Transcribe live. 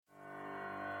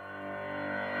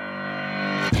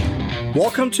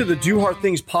Welcome to the Do Hard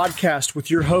Things podcast with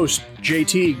your host, Jay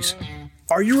Teagues.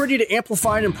 Are you ready to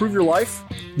amplify and improve your life?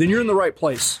 Then you're in the right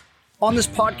place. On this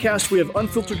podcast, we have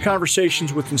unfiltered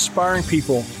conversations with inspiring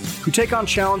people who take on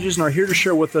challenges and are here to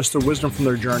share with us their wisdom from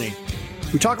their journey.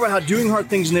 We talk about how doing hard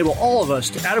things enable all of us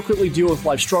to adequately deal with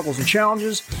life's struggles and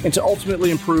challenges and to ultimately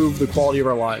improve the quality of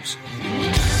our lives.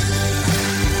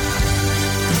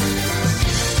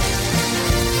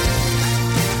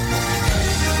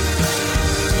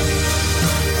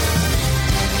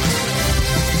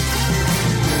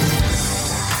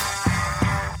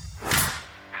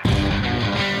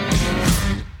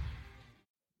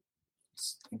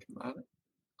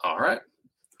 All right.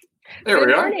 There we are.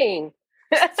 Good morning.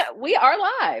 We are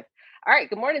live. All right.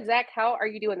 Good morning, Zach. How are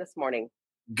you doing this morning?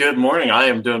 Good morning. I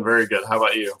am doing very good. How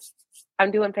about you? I'm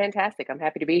doing fantastic. I'm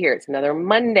happy to be here. It's another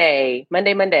Monday.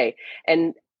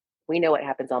 And we know what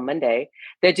happens on Monday.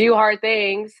 The Do Hard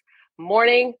Things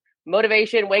morning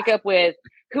motivation. Wake up with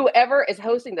whoever is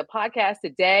hosting the podcast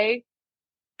today.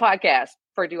 Podcast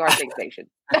for Do Hard Things Nation.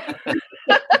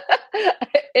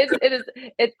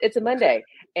 It's a Monday,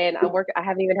 and I'm working. I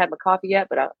haven't even had my coffee yet,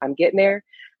 but I'm getting there.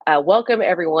 Welcome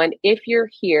everyone. If you're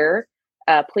here,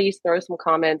 please throw some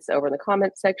comments over in the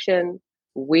comment section.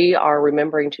 We are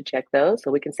remembering to check those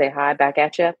so we can say hi back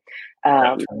at you.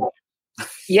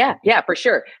 Yeah, for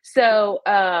sure. So,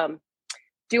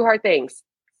 Do Hard Things.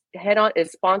 Head on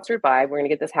is sponsored by. We're going to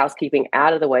get this housekeeping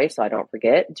out of the way so I don't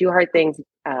forget. Do Hard Things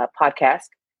podcast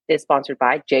is sponsored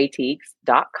by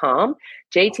jteagues.com.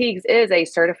 Jay Teagues is a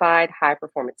certified high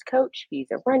performance coach. He's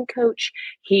a run coach.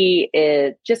 He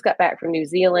just got back from New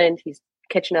Zealand. He's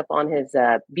catching up on his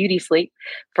beauty sleep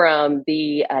from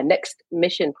the Next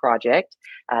Mission project.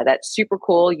 That's super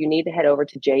cool. You need to head over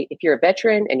to Jay. If you're a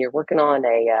veteran and you're working on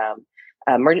a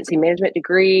emergency management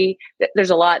degree, there's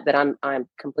a lot that I'm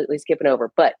completely skipping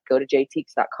over, but go to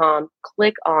jteagues.com,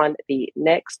 click on the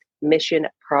Next Mission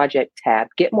project tab,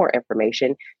 get more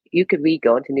information. You could be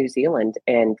going to New Zealand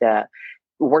and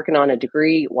working on a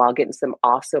degree while getting some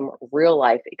awesome real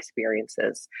life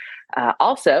experiences.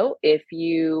 Also, if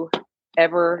you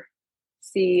ever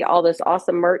see all this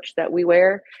awesome merch that we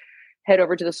wear, head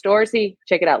over to the store.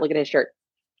 Check it out. Look at his shirt.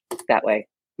 That way.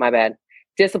 My bad.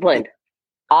 Disciplined.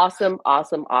 Awesome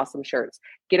shirts.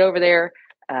 Get over there.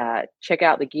 Check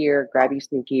out the gear. Grab you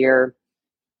some gear.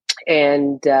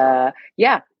 And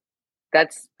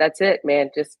that's it,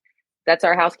 man. That's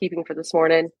our housekeeping for this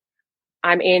morning.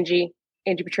 I'm Angie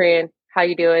Petran. How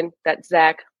you doing? That's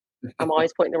Zach. I'm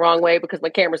always pointing the wrong way because my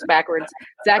camera's backwards.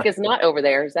 Zach is not over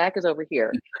there. Zach is over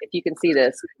here. If you can see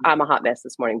this, I'm a hot mess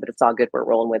this morning, but it's all good. We're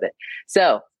rolling with it.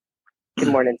 So, good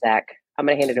morning, Zach. I'm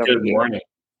going to hand it over to you.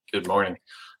 Good morning.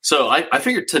 So I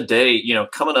figured today,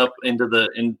 coming up into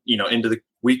the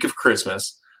week of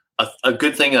Christmas, a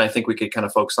good thing that I think we could kind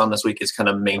of focus on this week is kind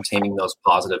of maintaining those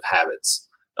positive habits.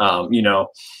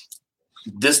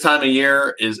 This time of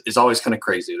year is always kind of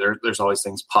crazy. There's always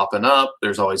things popping up.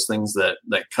 There's always things that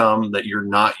come that you're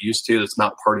not used to. That's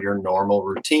not part of your normal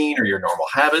routine or your normal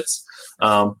habits.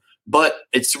 But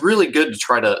it's really good to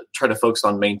try to focus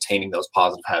on maintaining those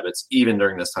positive habits even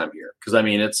during this time of year. Because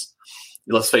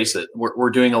let's face it,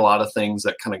 we're doing a lot of things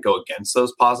that kind of go against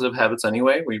those positive habits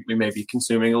anyway. We may be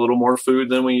consuming a little more food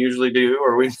than we usually do,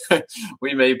 or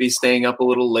we may be staying up a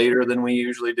little later than we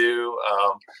usually do.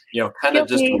 Kind of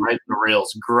just riding the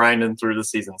rails, grinding through the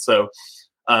season. So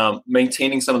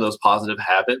maintaining some of those positive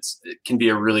habits, it can be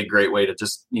a really great way to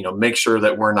just, make sure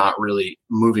that we're not really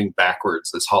moving backwards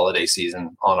this holiday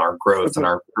season on our growth and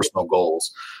our personal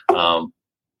goals.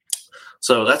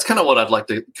 So that's kind of what I'd like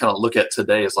to kind of look at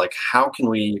today is like, how can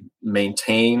we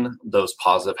maintain those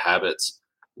positive habits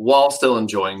while still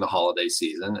enjoying the holiday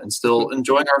season and still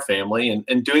enjoying our family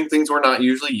and doing things we're not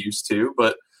usually used to,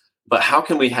 but how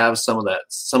can we have some of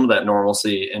that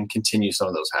normalcy and continue some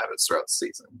of those habits throughout the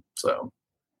season? So,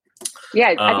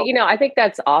 yeah, I think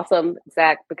that's awesome,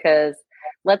 Zach, because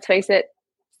let's face it,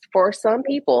 for some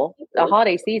people, the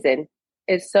holiday season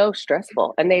is so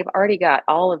stressful and they've already got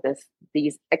all of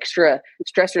these extra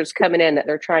stressors coming in that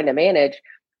they're trying to manage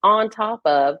on top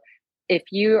of, if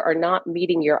you are not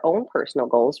meeting your own personal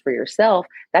goals for yourself,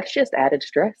 that's just added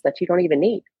stress that you don't even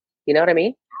need. You know what I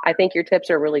mean? I think your tips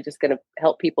are really just going to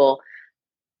help people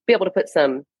be able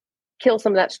to kill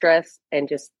some of that stress and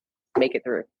just make it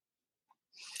through.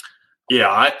 Yeah,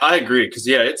 I agree. Cause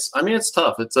it's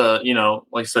tough. It's like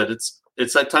I said,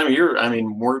 it's that time of year. I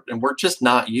mean, we're just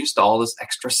not used to all this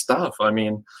extra stuff. I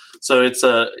mean, so it's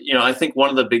I think one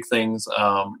of the big things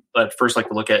I'd first like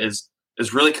to look at is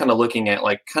really kind of looking at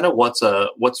like kind of what's a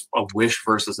wish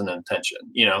versus an intention.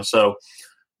 So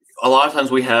a lot of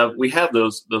times we have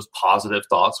those positive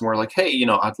thoughts, and we're like, hey,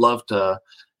 I'd love to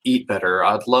eat better.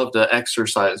 I'd love to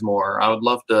exercise more. I would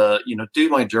love to, do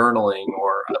my journaling,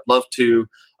 or I'd love to,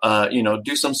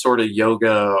 do some sort of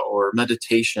yoga or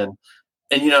meditation.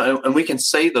 And, and we can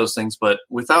say those things, but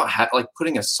without like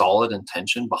putting a solid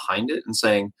intention behind it and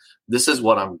saying, this is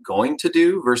what I'm going to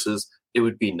do versus it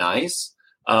would be nice.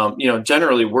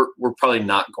 Generally we're probably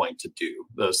not going to do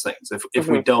those things if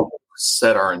we don't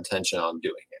set our intention on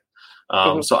doing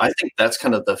it. So I think that's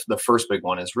kind of the first big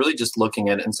one, is really just looking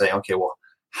at it and saying, okay, well,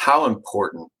 how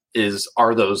important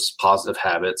are those positive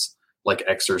habits like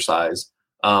exercise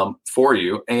for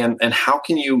you, and how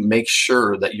can you make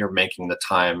sure that you're making the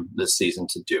time this season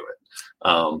to do it?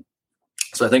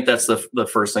 So I think that's the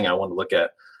first thing I want to look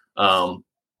at.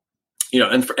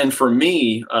 And for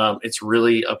me, it's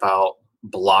really about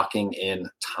blocking in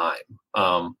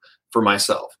time for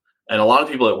myself. And a lot of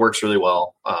people, it works really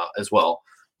well as well.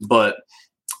 But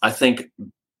I think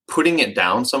putting it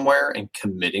down somewhere and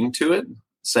committing to it,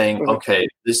 saying, okay,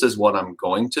 this is what I'm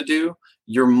going to do,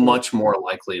 you're much more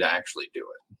likely to actually do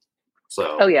it.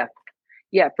 So, oh yeah,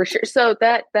 for sure. So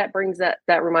that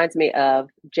reminds me of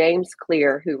James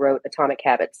Clear, who wrote Atomic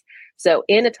Habits. So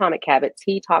in Atomic Habits,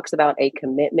 he talks about a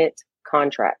commitment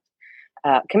contract.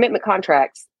 Commitment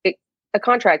contracts, a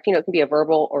contract, it can be a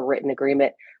verbal or written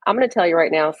agreement. I'm going to tell you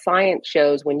right now, science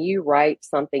shows when you write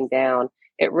something down,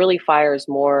 it really fires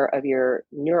more of your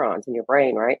neurons in your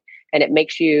brain, right? And it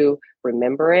makes you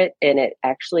remember it, and it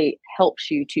actually helps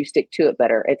you to stick to it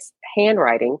better. It's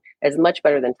handwriting is much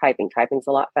better than typing. Typing's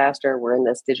a lot faster. We're in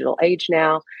this digital age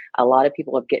now. A lot of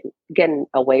people have getting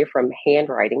away from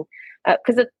handwriting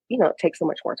because it takes so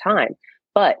much more time.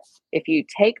 But if you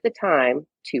take the time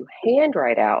to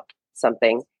handwrite out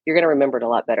something, you're going to remember it a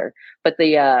lot better. But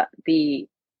the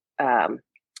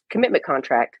commitment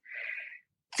contract,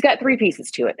 it's got 3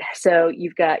 pieces to it. So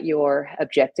you've got your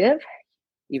objective,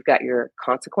 you've got your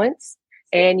consequence,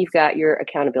 and you've got your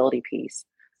accountability piece.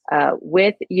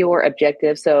 With your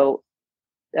objective, so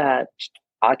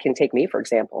I can take me, for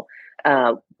example.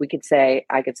 I could say,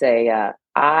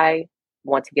 I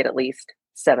want to get at least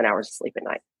 7 hours of sleep at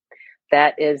night.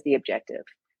 That is the objective.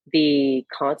 The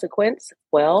consequence,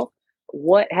 well,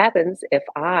 what happens if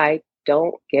I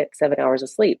don't get 7 hours of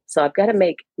sleep? So I've got to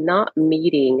make not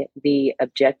meeting the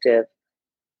objective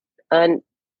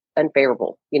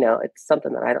unfavorable. It's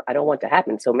something that I don't want to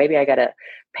happen. So maybe I got to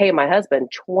pay my husband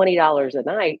 $20 a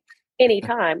night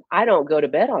anytime I don't go to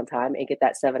bed on time and get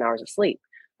that 7 hours of sleep,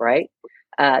 right?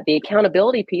 The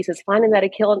accountability piece is finding that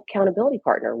accountability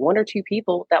partner, 1 or 2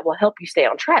 people that will help you stay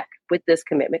on track with this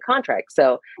commitment contract.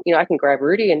 So, I can grab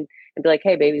Rudy and be like,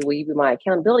 hey, baby, will you be my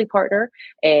accountability partner?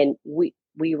 And we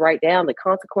write down the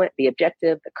consequence, the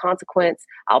objective, the consequence.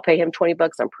 I'll pay him $20.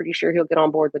 I'm pretty sure he'll get on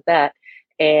board with that.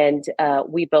 And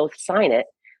we both sign it.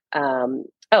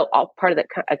 Part of that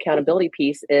accountability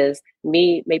piece is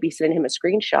me maybe sending him a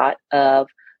screenshot of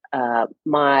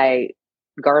my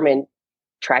Garmin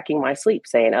tracking my sleep,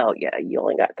 saying, oh yeah, you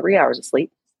only got 3 hours of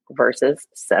sleep versus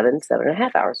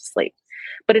 7.5 hours of sleep.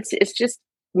 But it's just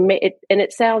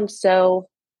it sounds so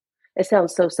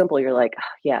simple. You're like,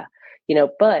 oh, yeah,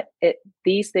 but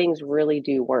these things really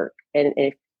do work. And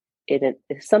if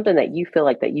it's something that you feel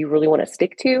like that you really want to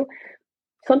stick to,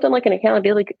 something like an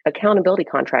accountability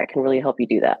contract can really help you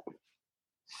do that.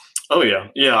 Oh yeah.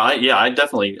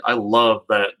 I love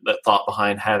that thought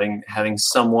behind having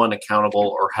someone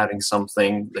accountable or having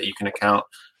something that you can account.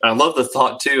 And I love the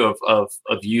thought too of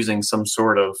using some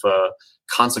sort of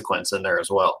consequence in there as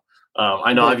well.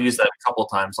 I know I've used that a couple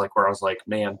of times, like where I was like,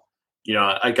 man,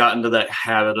 I got into that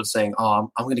habit of saying, oh,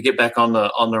 I'm going to get back on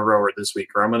the rower this week,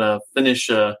 or I'm going to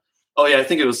finish. I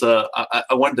think it was I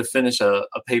wanted to finish a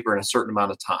paper in a certain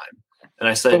amount of time, and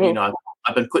I said,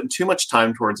 I've been putting too much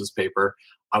time towards this paper.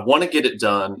 I want to get it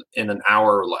done in an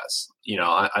hour or less.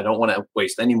 I don't want to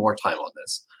waste any more time on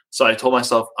this. So I told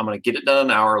myself I'm going to get it done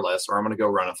in an hour or less, or I'm going to go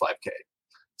run a 5K.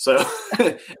 So,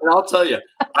 and I'll tell you,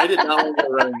 I did not want to go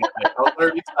running that night. I was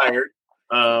very tired.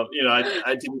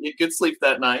 I didn't get good sleep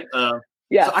that night. So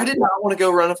I did not want to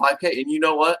go run a 5K. And you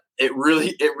know what? It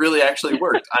really actually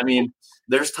worked. I mean,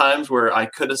 there's times where I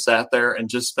could have sat there and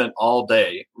just spent all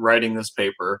day writing this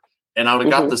paper, and I would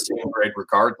have got the same grade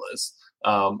regardless.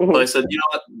 But I said, you know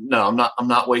what? No, I'm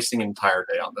not wasting an entire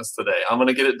day on this today. I'm going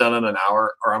to get it done in an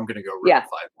hour, or I'm going to go run 5.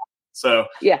 So,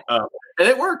 and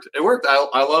it worked. It worked.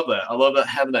 I love that. I love that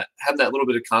having that little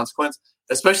bit of consequence,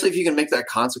 especially if you can make that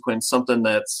consequence something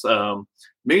that's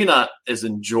maybe not as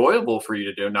enjoyable for you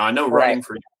to do. Now, I know running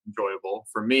for you is enjoyable.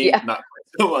 For me, not quite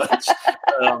so much.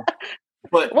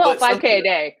 But 5K a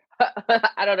day.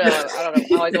 I don't know. I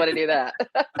always want to do that.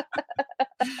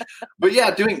 But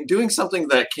yeah, doing something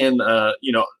that can,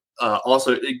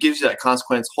 also it gives you that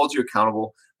consequence, holds you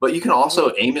accountable, but you can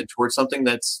also aim it towards something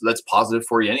that's positive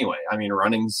for you anyway. I mean,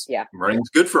 running's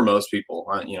good for most people,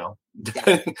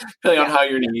 depending on how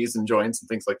your knees and joints and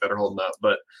things like that are holding up.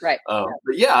 But but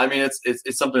yeah, I mean,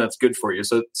 it's something that's good for you.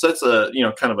 So that's a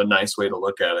kind of a nice way to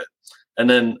look at it. And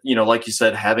then, like you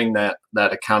said, having that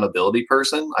accountability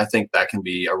person, I think that can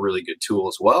be a really good tool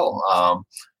as well.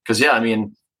 Because I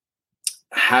mean,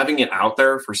 having it out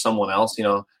there for someone else,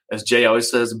 as Jay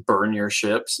always says, burn your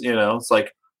ships. It's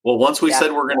like, well, once we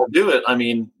said we're going to do it, I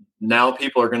mean, now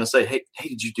people are going to say, hey,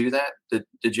 did you do that?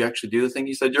 Did you actually do the ththing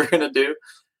you said you're going to do?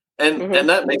 And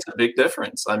that makes a big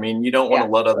difference. I mean, you don't want to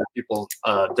let other people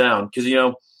down, because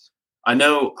I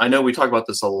know we talk about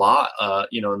this a lot,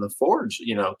 in the Forge,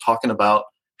 talking about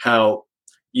how,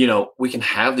 we can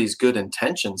have these good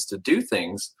intentions to do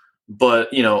things, but,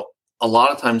 a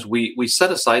lot of times we set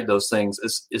aside those things,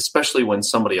 especially when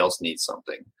somebody else needs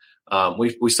something.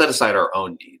 We set aside our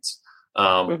own needs,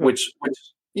 which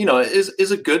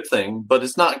is a good thing, but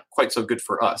it's not quite so good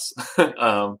for us.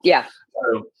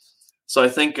 So I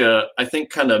think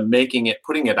kind of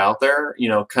putting it out there,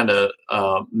 kind of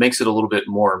makes it a little bit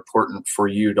more important for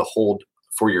you to hold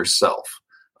for yourself.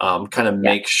 Kind of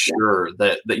make sure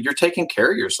that you're taking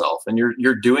care of yourself and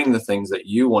you're doing the things that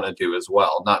you want to do as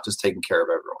well, not just taking care of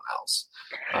everyone else.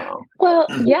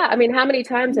 I mean, how many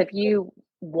times have you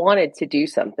wanted to do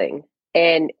something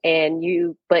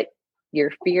but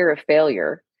your fear of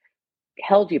failure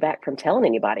held you back from telling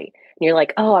anybody? And you're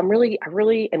like, oh, I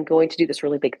really am going to do this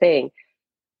really big thing,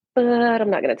 but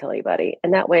I'm not going to tell anybody.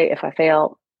 And that way, if I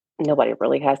fail, nobody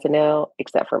really has to know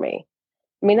except for me.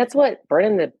 I mean, that's what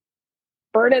burn the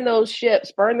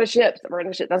ships.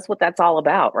 That's what that's all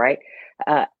about, right?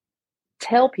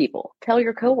 Tell people, tell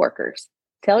your coworkers,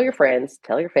 tell your friends,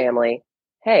 tell your family,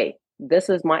 hey, these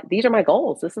are my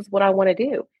goals. This is what I want to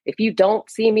do. If you don't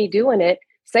see me doing it,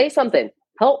 say something.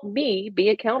 Help me be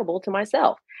accountable to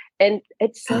myself. And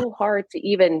it's so hard to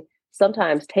even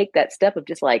sometimes take that step of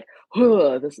just like,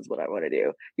 oh, this is what I want to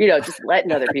do. Just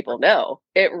letting other people know.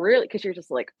 It really, because you're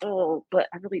just like, oh, but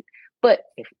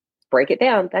if break it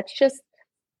down,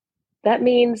 that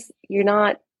means you're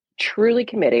not truly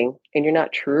committing and you're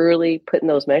not truly putting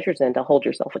those measures in to hold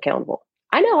yourself accountable.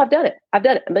 I know I've done it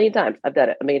a million times.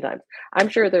 I'm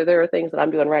sure there are things that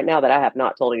I'm doing right now that I have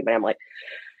not told anybody. I'm like,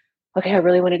 okay, I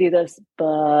really want to do this,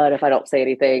 but if I don't say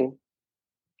anything,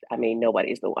 I mean,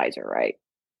 nobody's the wiser, right?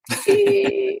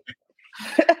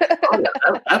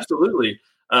 Absolutely.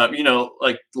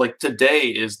 Like today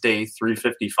is day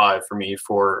 355 for me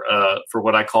for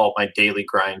what I call my daily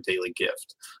grind, daily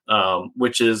gift,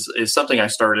 which is something I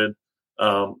started,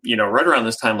 right around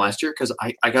this time last year, because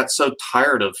I got so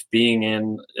tired of being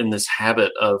in this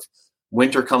habit of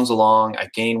winter comes along, I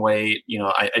gain weight,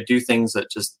 I do things that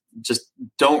just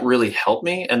don't really help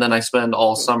me. And then I spend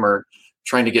all summer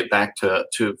trying to get back to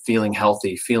feeling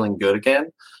healthy, feeling good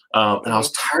again. And I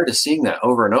was tired of seeing that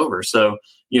over and over. So,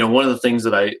 one of the things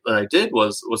that I did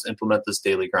was implement this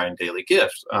daily grind, daily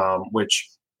gift, which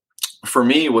for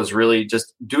me was really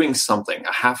just doing something,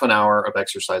 a half an hour of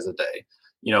exercise a day,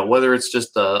 whether it's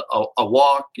just a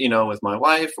walk, with my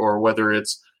wife, or whether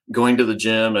it's going to the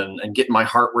gym and getting my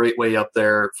heart rate way up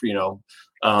there,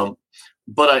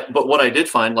 but what I did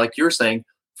find, like you're saying,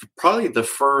 probably the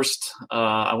first,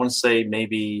 I want to say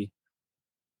maybe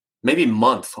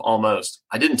month almost,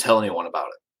 I didn't tell anyone about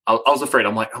it. I was afraid.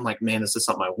 I'm like, man, this is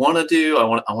something I want to do. I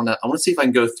want to see if I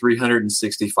can go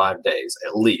 365 days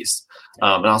at least.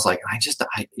 And I was like, I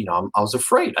was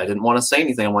afraid. I didn't want to say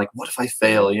anything. I'm like, what if I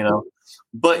fail,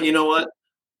 but you know what?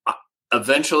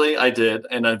 Eventually I did.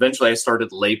 And eventually I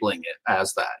started labeling it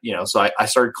as that, so I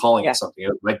started calling it something,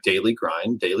 my daily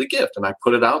grind, daily gift. And I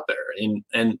put it out there,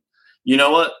 and you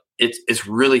know what? It's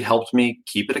really helped me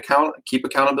keep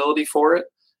accountability for it,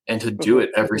 and to do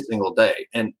it every single day.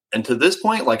 And to this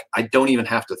point, like, I don't even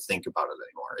have to think about it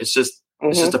anymore. It's just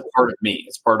a part of me.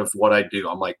 It's part of what I do.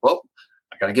 I'm like, well,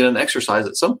 I got to get an exercise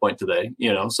at some point today,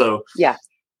 so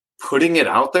putting it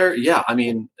out there. Yeah. I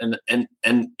mean,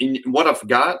 and what I've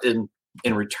got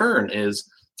in return is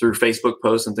through Facebook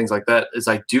posts and things like that, is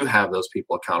I do have those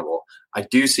people accountable. I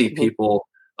do see people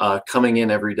coming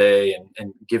in every day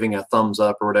and giving a thumbs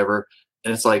up or whatever.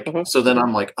 And it's like, so then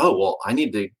I'm like, oh, well, I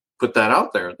need to put that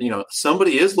out there.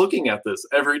 Somebody is looking at this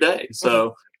every day.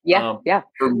 So yeah.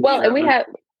 Well, and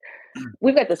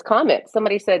we've got this comment.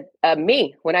 Somebody said,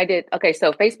 me, when I did, okay,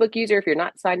 so Facebook user, if you're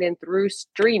not signed in through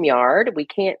StreamYard, we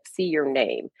can't see your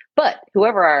name, But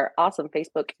whoever our awesome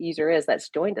Facebook user is that's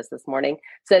joined us this morning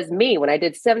says, me, when I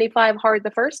did 75 hard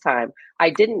the first time, I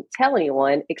didn't tell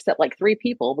anyone except like 3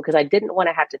 people because I didn't want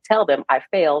to have to tell them I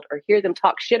failed or hear them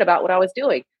talk shit about what I was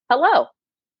doing. Hello.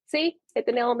 See, hit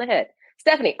the nail on the head.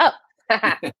 Stephanie, up. Good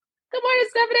morning,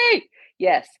 Stephanie.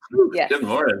 Yes. Yes. Good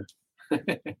morning.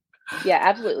 Yeah,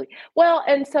 absolutely. Well,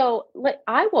 and so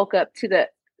I woke up to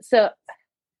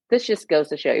this just goes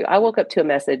to show you. I woke up to a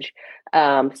message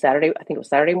Saturday, I think it was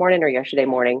Saturday morning or yesterday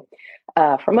morning,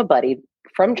 from a buddy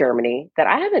from Germany that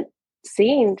I haven't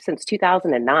seen since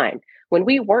 2009. When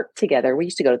we worked together, we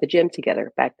used to go to the gym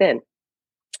together back then.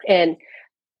 And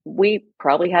we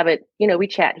probably haven't, we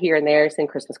chat here and there, send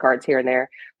Christmas cards here and there.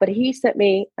 But he sent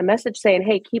me a message saying,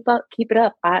 hey, keep it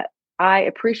up. I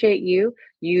appreciate you.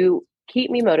 You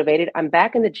keep me motivated. I'm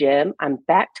back in the gym. I'm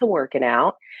back to working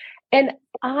out. And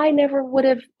I never would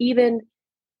have even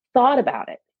thought about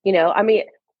it. I mean,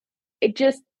 it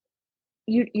just,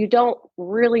 you don't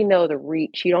really know the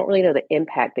reach. You don't really know the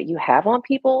impact that you have on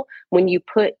people when you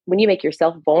make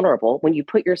yourself vulnerable, when you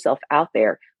put yourself out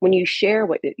there, when you share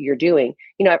what you're doing.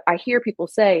 I hear people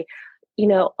say, I'm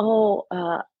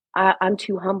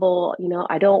too humble.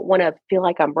 I don't want to feel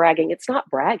like I'm bragging. It's not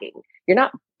bragging. You're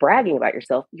not bragging about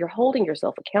yourself. You're holding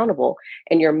yourself accountable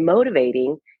and you're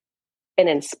motivating and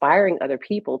inspiring other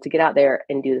people to get out there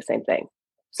and do the same thing.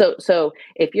 So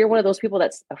if you're one of those people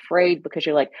that's afraid because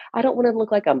you're like, I don't want to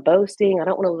look like I'm boasting. I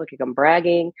don't want to look like I'm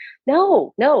bragging.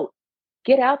 No,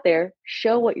 get out there,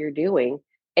 show what you're doing.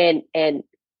 And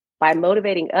by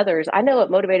motivating others, I know it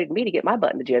motivated me to get my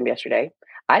butt in the gym yesterday.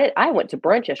 I went to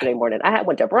brunch yesterday morning. I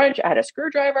went to brunch. I had a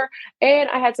screwdriver and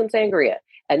I had some sangria.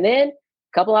 And then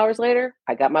a couple hours later,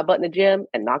 I got my butt in the gym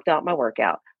and knocked out my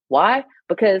workout. Why?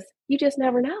 Because you just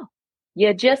never know.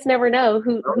 You just never know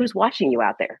who's watching you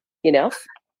out there,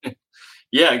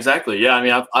 Yeah, exactly. Yeah. I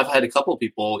mean, I've had a couple of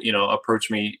people,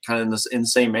 approach me kind of in this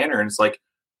insane manner. And it's like,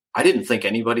 I didn't think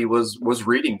anybody was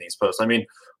reading these posts. I mean,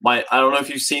 I don't know if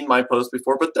you've seen my posts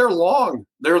before, but they're long.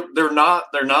 They're not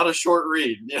a short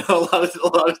read, a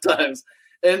lot of times.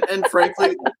 And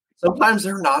frankly, sometimes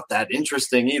they're not that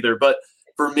interesting either. But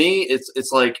for me,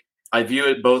 it's like, I view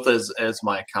it both as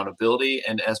my accountability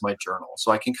and as my journal.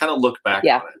 So I can kind of look back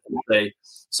on it and say,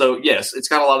 so yes, it's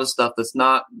got a lot of stuff that's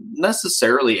not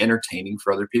necessarily entertaining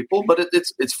for other people, but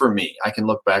it's for me. I can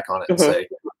look back on it and say,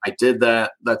 I did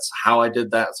that. That's how I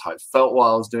did that. That's how I felt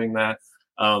while I was doing that.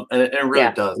 And it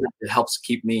really does. It helps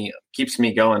keeps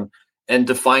me going. And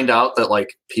to find out that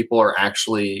like people are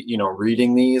actually,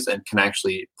 reading these and can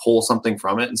actually pull something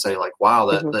from it and say like, wow,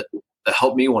 that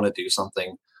helped me want to do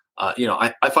something.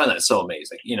 I find that so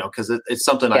amazing, because it's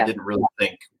something I didn't really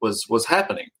think was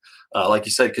happening. Like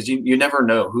you said, because you never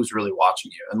know who's really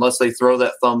watching you unless they throw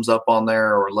that thumbs up on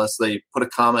there or unless they put a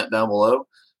comment down below.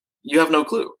 You have no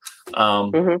clue.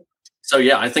 So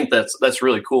yeah, I think that's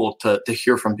really cool to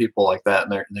hear from people like that,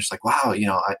 and they're just like, wow,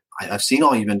 I've seen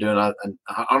all you've been doing, and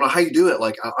I don't know how you do it.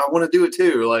 Like, I want to do it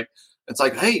too. Like, it's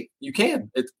like, hey, you can.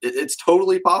 It's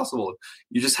totally possible.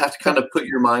 You just have to kind of put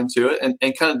your mind to it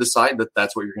and kind of decide that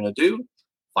that's what you're going to do.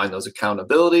 Find those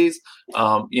accountabilities.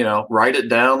 Write it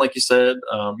down, like you said.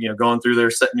 Going through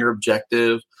there, setting your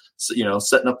objective.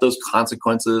 Setting up those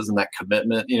consequences and that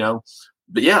commitment.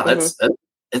 But yeah,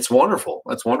 it's wonderful.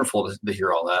 That's wonderful to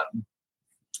hear all that.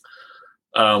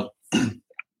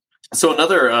 So so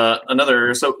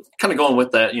kind of going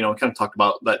with that, kind of talk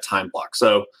about that time block.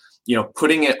 So,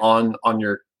 putting it on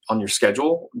your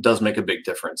schedule does make a big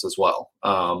difference as well.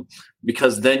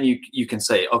 Because then you can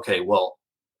say, okay, well,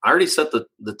 I already set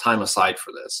the time aside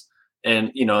for this.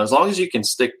 And, as long as you can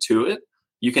stick to it,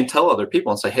 you can tell other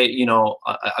people and say, hey,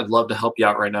 I'd love to help you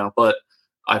out right now, but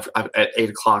I've at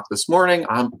 8:00 this morning,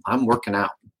 I'm working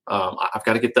out. I've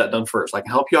got to get that done first. I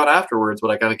can help you out afterwards, but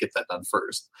I got to get that done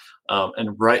first. So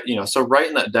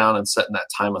writing that down and setting that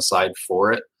time aside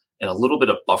for it and a little bit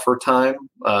of buffer time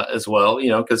as well,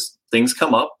 because things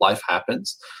come up, life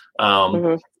happens.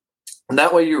 And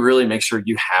that way you really make sure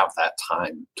you have that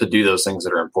time to do those things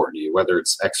that are important to you, whether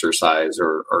it's exercise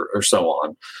or so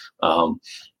on.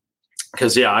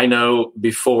 Because I know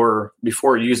before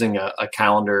using a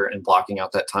calendar and blocking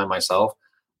out that time myself,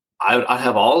 I'd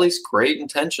have all these great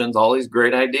intentions, all these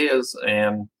great ideas,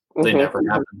 and they never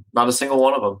happen. Not a single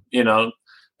one of them,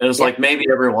 And it's like maybe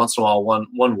every once in a while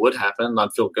one would happen, and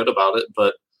I'd feel good about it.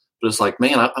 But it's like,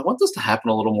 man, I want this to happen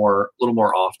a little more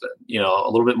often. A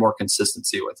little bit more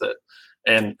consistency with it,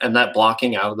 and that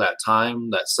blocking out of that time,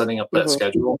 that setting up that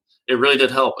schedule, it really did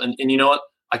help. And you know what?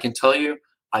 I can tell you,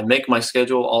 I make my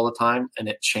schedule all the time, and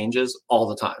it changes all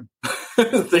the time.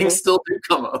 Things still do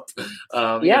come up.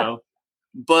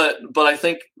 I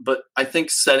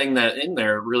think setting that in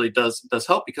there really does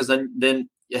help, because then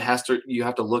you have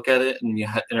to look at it, and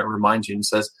and it reminds you and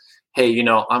says, hey,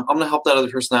 I'm going to help that other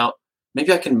person out.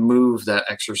 Maybe I can move that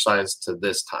exercise to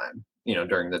this time,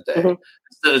 during the day, Mm-hmm.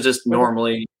 instead of just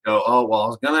normally go, oh, well, I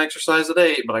was going to exercise at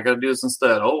 8, but I got to do this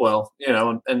instead. Oh, well,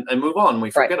 and move on.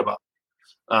 We forget about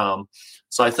it.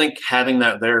 So I think having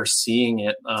that there, seeing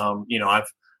it,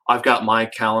 I've got my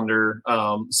calendar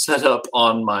set up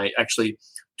on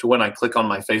to when I click on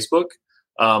my Facebook,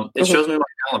 it shows me my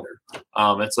calendar.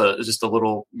 It's just a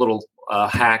little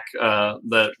hack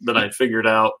that I figured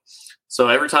out. So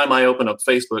every time I open up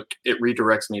Facebook, it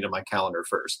redirects me to my calendar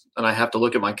first, and I have to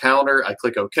look at my calendar. I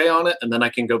click OK on it, and then I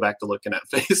can go back to looking at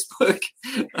Facebook.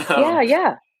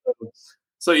 Yeah.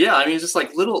 So yeah, I mean, just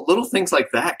like little things like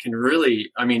that can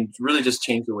really just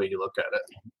change the way you look at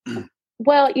it.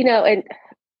 Well, and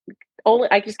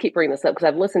I just keep bringing this up because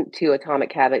I've listened to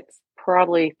Atomic Habits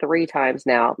probably 3 times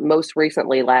now. Most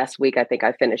recently, last week, I think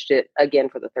I finished it again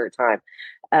for the 3rd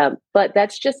time. But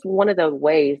that's just one of the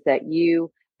ways that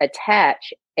you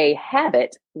attach a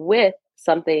habit with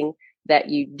something that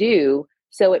you do.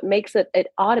 So it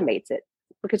automates it.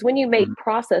 Because when you make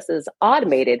processes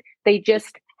automated, they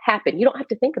just happen. You don't have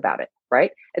to think about it, right?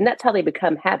 And that's how they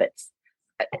become habits.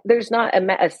 There's not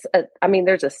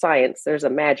there's a science, there's a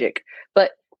magic,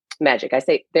 but magic, I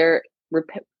say through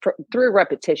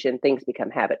repetition, things become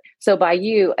habit. So by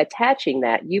you attaching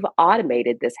that, you've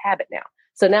automated this habit now.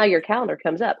 So now your calendar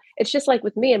comes up. It's just like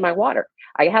with me and my water.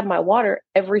 I have my water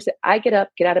I get up,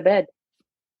 get out of bed.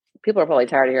 People are probably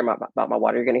tired of hearing about my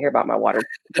water. You're going to hear about my water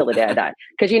till the day I die,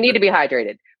 because you need to be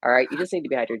hydrated. All right. You just need to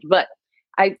be hydrated. But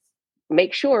I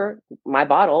make sure my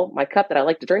cup that I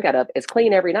like to drink out of, is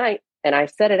clean every night. And I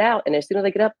set it out. And as soon as I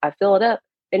get up, I fill it up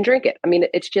and drink it. I mean,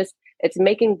 it's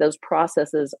making those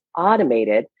processes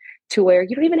automated to where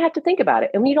you don't even have to think about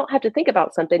it. And when you don't have to think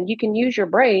about something, you can use your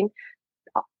brain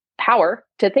power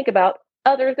to think about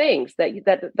other things that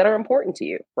are important to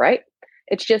you, right?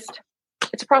 It's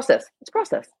a process. It's a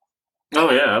process.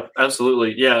 Oh yeah,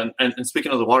 absolutely. Yeah. And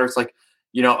speaking of the water, it's like,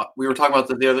 we were talking about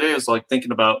that the other day. I was like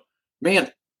thinking about,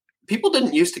 man, people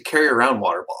didn't used to carry around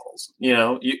water bottles.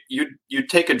 You'd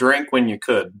take a drink when you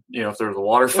could, if there was a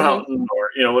water fountain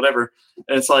or, whatever.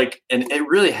 And it's like, and it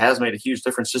really has made a huge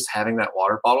difference just having that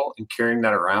water bottle and carrying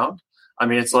that around. I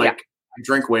mean, it's like, I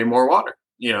drink way more water,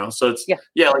 so it's, like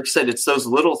you said, it's those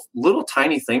little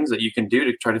tiny things that you can do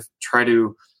to try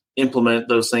to implement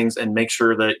those things and make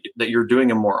sure that you're doing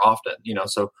them more often.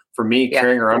 So for me,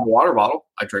 carrying around a water bottle,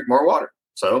 I drink more water.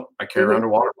 So I carry around a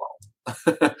water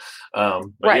bottle.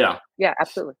 Right. Yeah,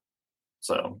 absolutely.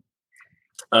 So,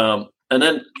 and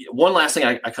then one last thing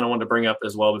I kind of wanted to bring up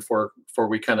as well before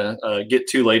we kind of get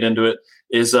too late into it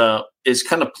is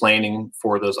kind of planning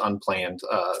for those unplanned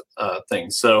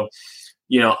things. So,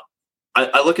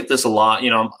 I look at this a lot.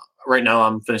 Right now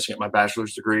I'm finishing up my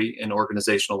bachelor's degree in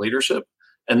organizational leadership.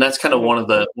 And that's kind of one of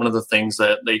the things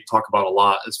that they talk about a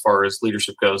lot as far as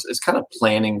leadership goes, is kind of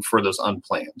planning for those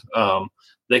unplanned.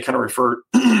 They kind of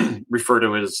refer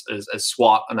to it as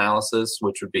SWOT analysis,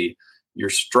 which would be your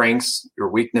strengths, your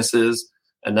weaknesses,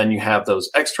 and then you have those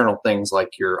external things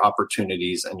like your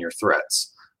opportunities and your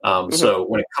threats. So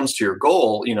when it comes to your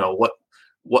goal,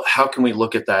 how can we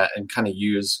look at that and kind of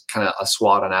use kind of a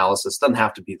SWOT analysis? Doesn't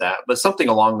have to be that, but something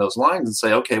along those lines, and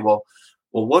say, okay, well,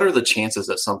 what are the chances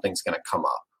that something's going to come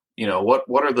up?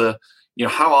 What are the,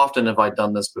 how often have I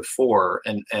done this before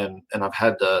and I've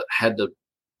had to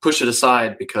push it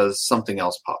aside because something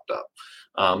else popped up.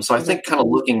 So I think kind of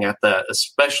looking at that,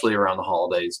 especially around the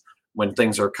holidays when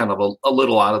things are kind of a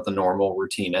little out of the normal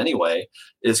routine anyway,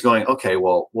 is going, okay,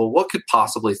 well, what could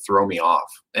possibly throw me off,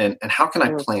 and how can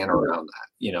I plan around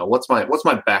that? What's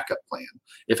my backup plan?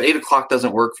 If 8 o'clock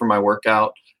doesn't work for my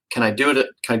workout, can I do it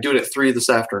at 3 this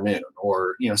afternoon,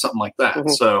 or something like that?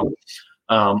 So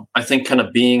I think kind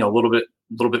of being a little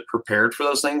bit prepared for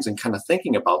those things and kind of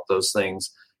thinking about those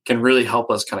things can really help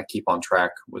us kind of keep on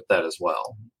track with that as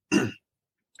well.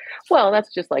 Well,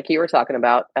 that's just like you were talking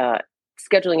about,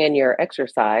 scheduling in your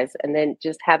exercise, and then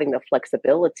just having the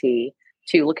flexibility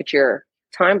to look at your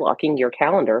time blocking, your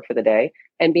calendar for the day,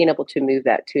 and being able to move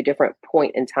that to a different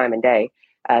point in time and day.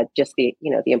 Just the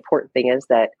important thing is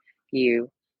that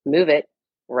you move it,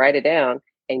 write it down,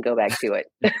 and go back to it.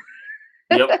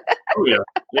 Yep. Oh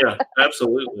yeah,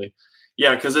 absolutely.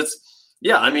 Yeah, because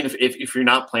I mean, if you're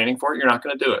not planning for it, you're not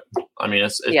going to do it. I mean,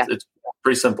 it's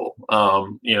pretty simple.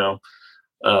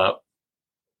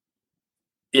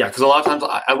 Because a lot of times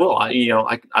I will.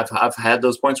 I've had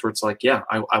those points where it's like,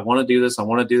 I want to do this, I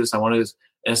want to do this, I want to do this,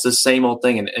 and it's the same old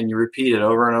thing, and you repeat it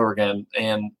over and over again,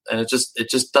 and it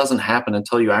just doesn't happen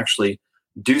until you actually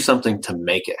do something to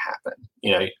make it happen.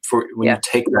 For when you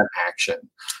take that action,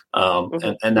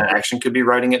 and that action could be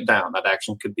writing it down. That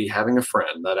action could be having a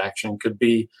friend. That action could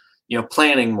be,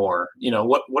 planning more.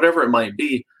 Whatever it might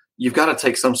be, you've got to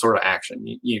take some sort of action.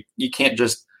 You can't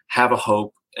just have a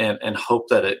hope and hope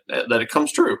that it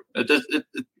comes true. It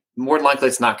more than likely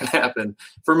it's not going to happen.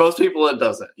 For most people, it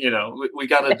doesn't. We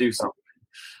got to do something.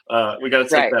 We got to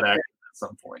take that action at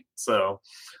some point. So,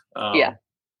 and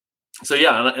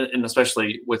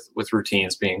especially with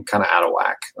routines being kind of out of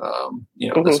whack,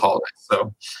 this holiday.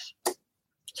 So,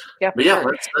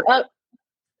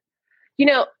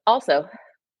 also,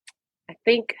 I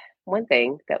think one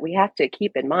thing that we have to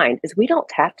keep in mind is we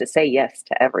don't have to say yes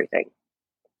to everything.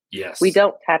 Yes. We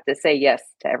don't have to say yes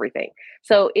to everything.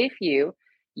 So if you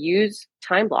use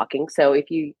time blocking, so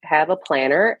if you have a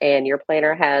planner and your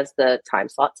planner has the time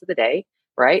slots of the day,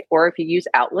 right? Or if you use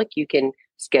Outlook, you can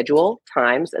schedule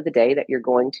times of the day that you're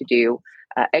going to do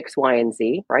X, Y, and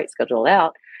Z, right? Schedule it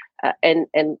out. And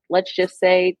let's just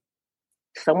say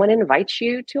someone invites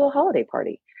you to a holiday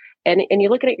party. And you're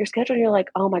looking at your schedule and you're like,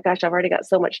 oh my gosh, I've already got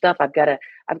so much stuff. I've got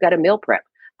to meal prep.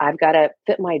 I've got to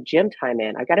fit my gym time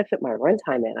in. I've got to fit my run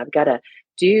time in. I've got to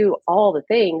do all the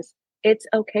things. It's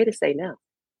okay to say no.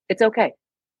 It's okay.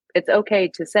 It's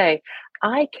okay to say,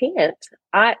 I can't.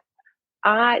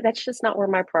 That's just not where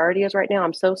my priority is right now.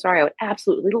 I'm so sorry. I would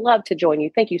absolutely love to join you.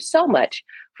 Thank you so much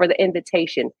for the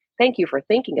invitation. Thank you for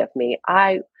thinking of me.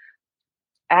 I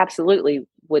absolutely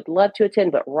would love to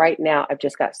attend, but right now I've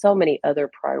just got so many other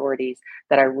priorities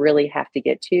that I really have to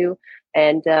get to.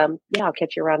 And I'll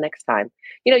catch you around next time.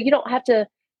 You don't have to,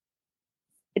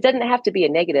 it doesn't have to be a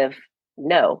negative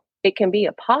no. It can be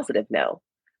a positive no.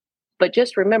 But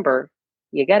just remember,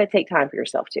 you got to take time for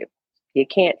yourself too. You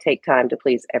can't take time to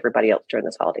please everybody else during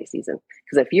this holiday season.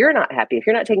 Because if you're not happy, if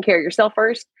you're not taking care of yourself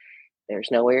first, there's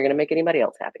no way you're going to make anybody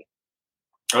else happy.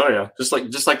 Oh yeah, just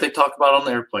like they talk about on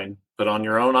the airplane. Put on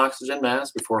your own oxygen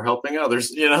mask before helping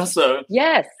others. So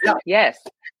yes.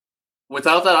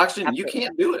 Without that oxygen, you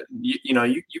can't do it.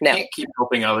 You can't keep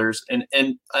helping others, and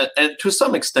to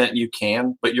some extent you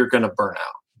can, but you're going to burn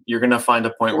out. You're going to find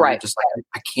a point where you're just like,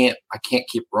 I can't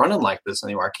keep running like this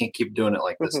anymore. I can't keep doing it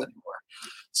like this anymore.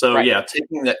 So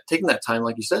taking that time,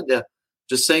 like you said,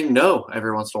 just saying no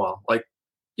every once in a while,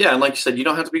 and like you said, you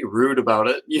don't have to be rude about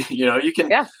it. You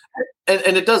can,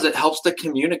 and it helps to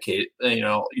communicate,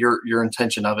 your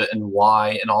intention of it and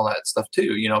why and all that stuff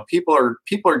too. People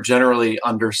are generally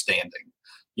understanding.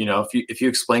 If you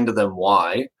explain to them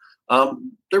why,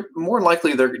 they're more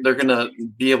likely they're going to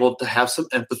be able to have some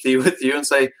empathy with you and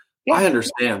say, I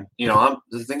understand.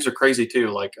 The things are crazy too.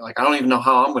 Like I don't even know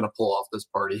how I'm going to pull off this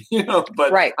party.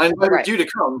 But I invited you to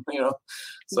come.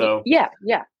 So yeah.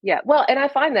 Well, and I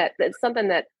find that that's something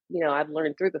that I've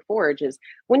learned through the Forge is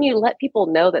when you let people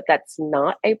know that that's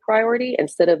not a priority,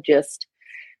 instead of just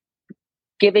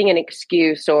giving an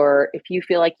excuse, or if you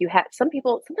feel like sometimes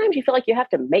you feel like you have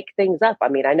to make things up. I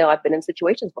mean, I know I've been in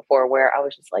situations before where I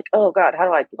was just like, oh God, how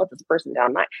do I let this person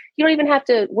down? You don't even have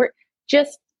to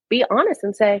just be honest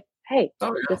and say, hey,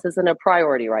 this isn't a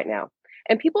priority right now.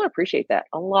 And people appreciate that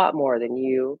a lot more than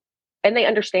you, and they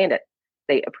understand it.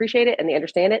 They appreciate it and they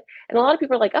understand it. And a lot of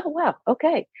people are like, oh, wow,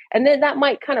 okay. And then that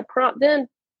might kind of prompt them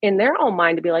in their own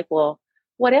mind to be like, well,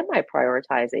 what am I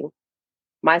prioritizing?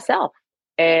 Myself.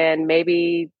 And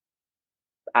maybe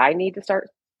I need to start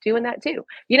doing that too.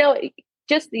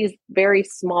 Just these very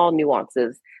small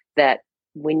nuances that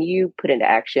when you put into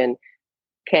action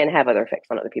can have other effects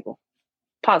on other people.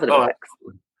 Positive effects.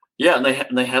 Absolutely. Yeah, and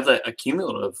they have that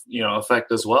accumulative,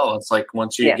 effect as well. It's like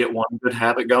once you get one good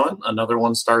habit going, another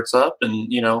one starts up,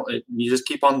 and you just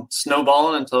keep on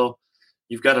snowballing until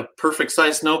you've got a perfect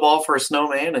size snowball for a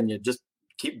snowman, and you just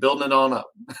keep building it on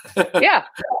up. Yeah,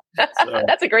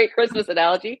 that's a great Christmas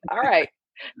analogy. All right,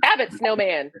 habit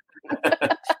snowman.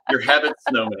 Your habit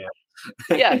snowman.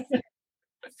 Yes,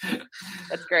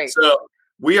 that's great. So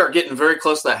we are getting very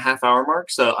close to that half-hour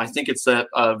mark, so I think it's that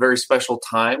very special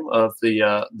time of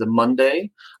the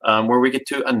Monday where we get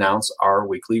to announce our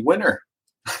weekly winner.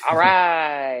 All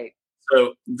right.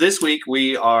 So this week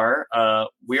we are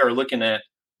looking at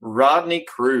Rodney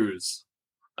Cruz.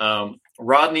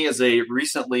 Rodney is a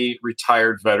recently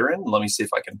retired veteran. Let me see if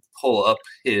I can pull up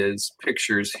his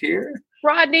pictures here.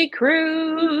 Rodney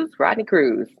Cruz.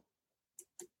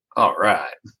 All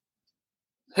right.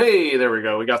 Hey, there we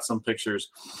go. We got some pictures.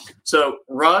 So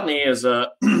Rodney is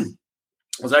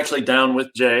was actually down with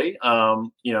Jay,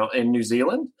 in New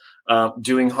Zealand,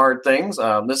 doing hard things.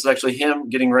 This is actually him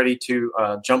getting ready to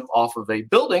jump off of a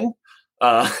building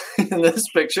in this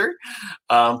picture.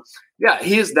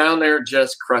 He is down there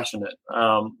just crushing it.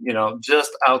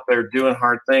 Just out there doing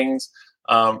hard things.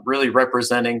 really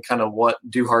representing kind of what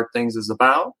Do Hard Things is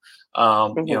about.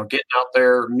 Getting out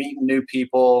there, meeting new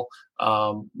people,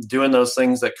 doing those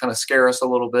things that kind of scare us a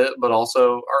little bit, but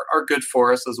also are good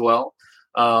for us as well.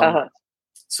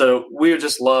 So we would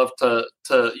just love to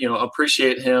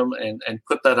appreciate him and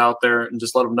put that out there and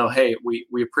just let him know, hey, we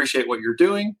appreciate what you're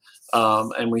doing,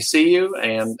 and we see you,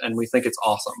 and we think it's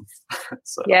awesome.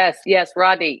 So. Yes,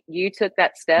 Rodney, you took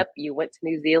that step. You went to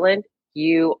New Zealand.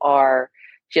 You are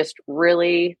just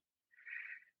really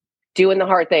doing the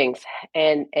hard things,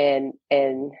 and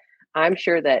I'm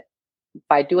sure that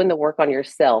by doing the work on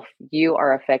yourself, you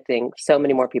are affecting so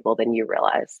many more people than you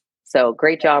realize. So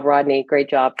great job, Rodney. Great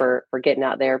job for getting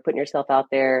out there, putting yourself out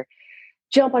there,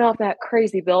 jumping off that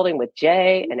crazy building with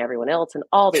Jay and everyone else, and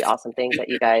all the awesome things that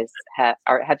you guys have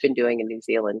been doing in New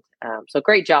Zealand. So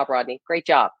great job, Rodney. Great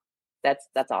job. That's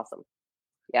awesome.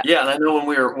 Yeah, and I know when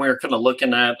we were kind of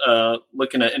looking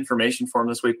at information for him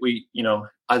this week,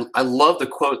 I love the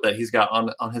quote that he's got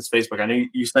on his Facebook. I know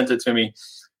you sent it to me.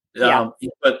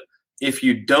 But if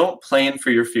you don't plan for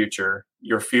your future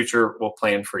will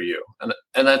plan for you,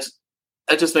 and that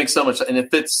just makes so much, and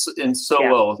it fits in so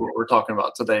well with what we're talking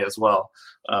about today as well.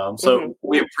 So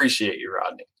we appreciate you,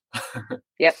 Rodney.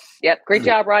 Yep. Great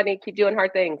job, Rodney. Keep doing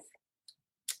hard things.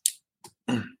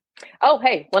 Oh,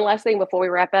 hey, one last thing before we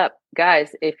wrap up.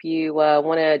 Guys, if you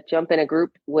want to jump in a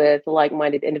group with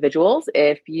like-minded individuals,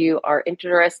 if you are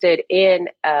interested in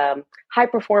high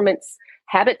performance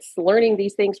habits, learning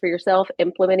these things for yourself,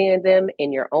 implementing them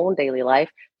in your own daily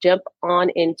life, jump on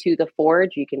into The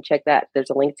Forge. You can check that. There's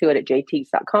a link to it at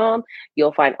jteagues.com.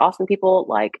 You'll find awesome people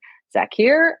like Zach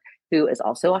here, who is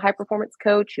also a high performance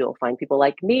coach. You'll find people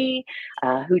like me,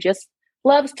 who just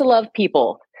loves to love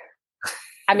people.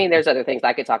 I mean, there's other things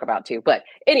I could talk about too, but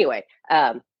anyway,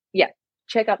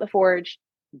 check out The Forge,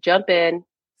 jump in,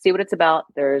 see what it's about.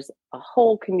 There's a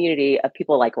whole community of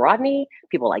people like Rodney,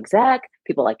 people like Zach,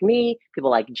 people like me, people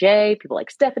like Jay, people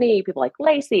like Stephanie, people like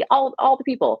Lacey, all the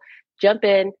people. Jump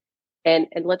in and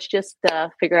let's just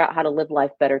figure out how to live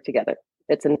life better together.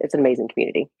 It's an amazing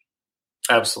community.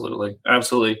 Absolutely.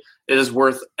 It is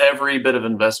worth every bit of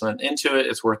investment into it.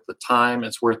 It's worth the time.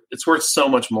 It's worth so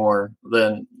much more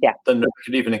than I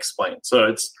could even explain. So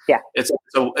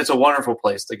it's a wonderful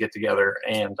place to get together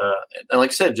and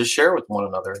like I said, just share with one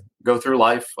another, go through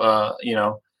life,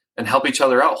 and help each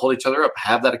other out, hold each other up,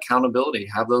 have that accountability,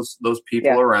 have those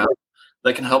people around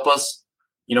that can help us,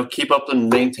 keep up and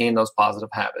maintain those positive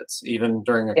habits, even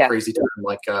during a crazy time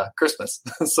like Christmas.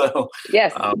 So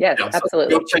absolutely. So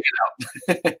go check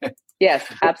it out. Yes,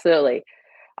 absolutely.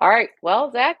 All right.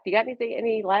 Well, Zach, you got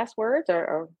any last words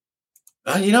or?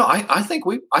 I think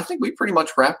we pretty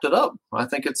much wrapped it up. I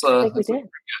think we did. Pretty good,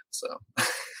 so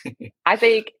I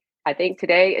think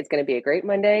today is going to be a great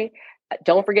Monday.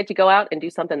 Don't forget to go out and do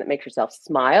something that makes yourself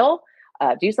smile.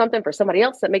 Do something for somebody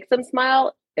else that makes them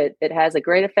smile. It has a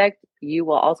great effect. You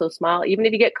will also smile, even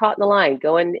if you get caught in the line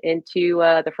going into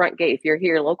the front gate. If you're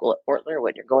here local at Fort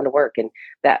Learwood, you're going to work, and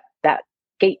that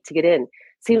gate to get in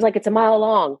seems like it's a mile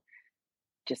long.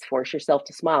 Just force yourself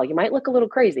to smile. You might look a little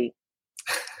crazy,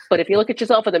 but if you look at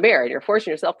yourself in the mirror and you're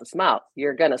forcing yourself to smile,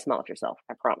 you're gonna smile at yourself.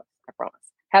 I promise.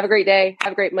 Have a great day.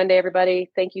 Have a great Monday, everybody.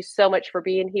 Thank you so much for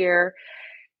being here.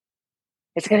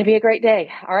 It's going to be a great day.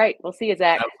 All right. We'll see you,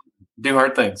 Zach. Do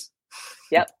hard things.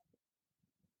 Yep.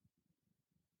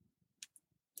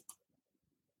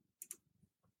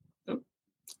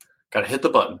 Got to hit the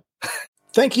button.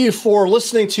 Thank you for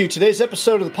listening to today's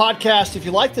episode of the podcast. If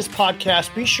you like this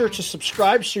podcast, be sure to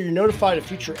subscribe so you're notified of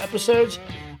future episodes.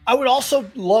 I would also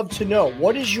love to know,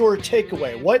 what is your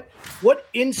takeaway? What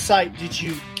insight did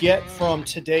you get from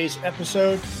today's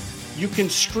episode? You can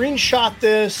screenshot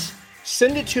this,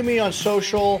 send it to me on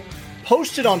social,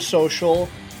 post it on social,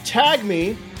 tag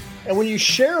me, and when you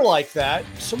share like that,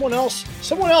 someone else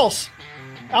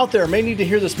out there may need to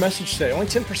hear this message today. Only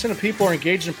 10% of people are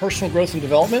engaged in personal growth and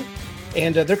development,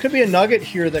 and there could be a nugget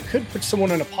here that could put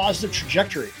someone in a positive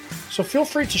trajectory. So feel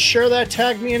free to share that,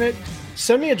 tag me in it,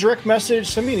 send me a direct message,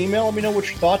 send me an email, let me know what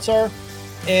your thoughts are.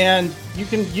 And you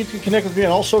can connect with me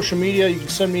on all social media. You can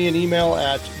send me an email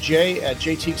at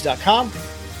j@jteagues.com.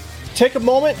 Take a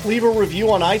moment, leave a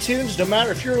review on iTunes. No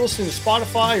matter if you're listening to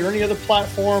Spotify or any other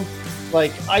platform,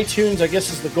 like iTunes, I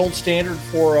guess, is the gold standard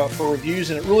for reviews,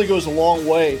 and it really goes a long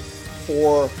way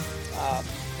for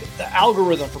the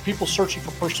algorithm for people searching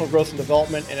for personal growth and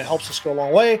development, and it helps us go a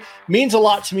long way. It means a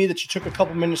lot to me that you took a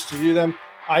couple minutes to do them.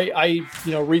 I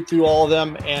read through all of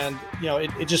them, and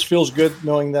it just feels good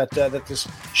knowing that this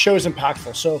show is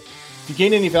impactful. So if you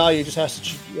gain any value, just ask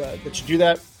that you do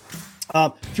that.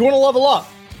 If you want to level up,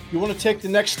 you want to take the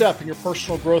next step in your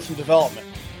personal growth and development,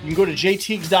 you can go to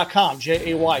jaytiegs.com,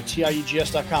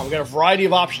 JAYTIEGS.com. We got a variety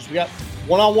of options. We got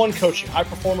one-on-one coaching, high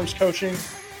performance coaching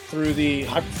through the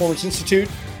High Performance Institute,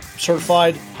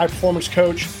 certified high performance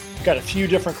coach. We've got a few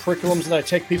different curriculums that I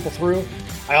take people through.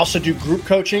 I also do group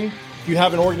coaching. If you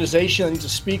have an organization that needs a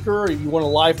speaker or you want a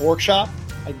live workshop,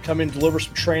 I can come in and deliver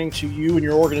some training to you and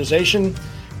your organization.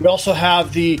 We also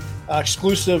have the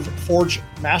exclusive Forge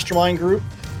Mastermind group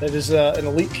that is an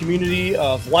elite community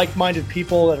of like-minded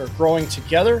people that are growing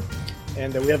together.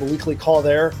 And we have a weekly call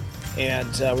there. And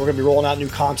we're going to be rolling out new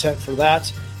content for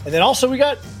that. And then also we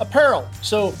got apparel.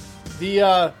 So we've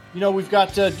got go to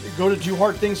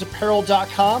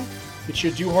dohardthingsapparel.com. Get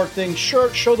you a Do Hard Things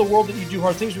shirt. Show the world that you do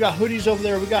hard things. We got hoodies over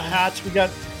there. We got hats. We got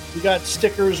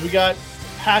stickers. We got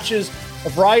patches. A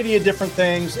variety of different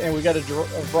things, and we got a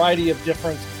variety of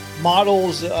different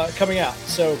models coming out.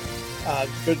 So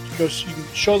go. You can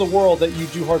show the world that you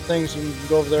do hard things, and you can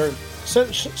go over there and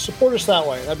support us that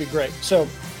way. That'd be great. So,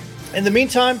 in the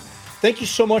meantime, thank you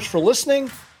so much for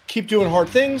listening. Keep doing hard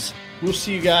things. We'll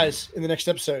see you guys in the next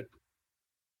episode.